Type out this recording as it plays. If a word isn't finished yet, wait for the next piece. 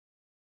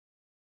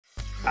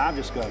I've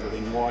discovered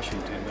in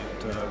Washington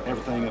that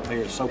everything up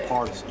here is so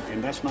partisan,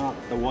 and that's not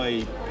the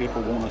way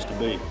people want us to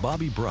be.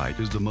 Bobby Bright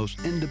is the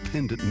most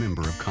independent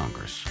member of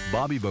Congress.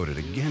 Bobby voted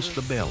against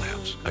the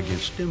bailouts,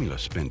 against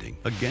stimulus spending,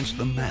 against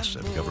the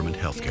massive government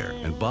health care,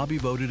 and Bobby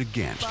voted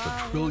against the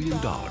 $1 trillion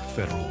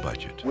federal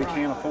budget. We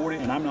can't afford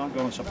it, and I'm not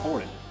going to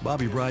support it.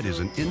 Bobby Bright is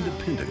an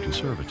independent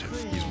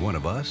conservative. He's one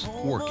of us,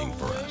 working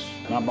for us.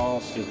 My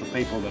boss is the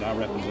people that I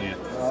represent.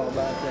 All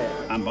about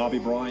that. I'm Bobby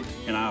Bright,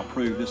 and I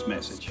approve this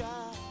message.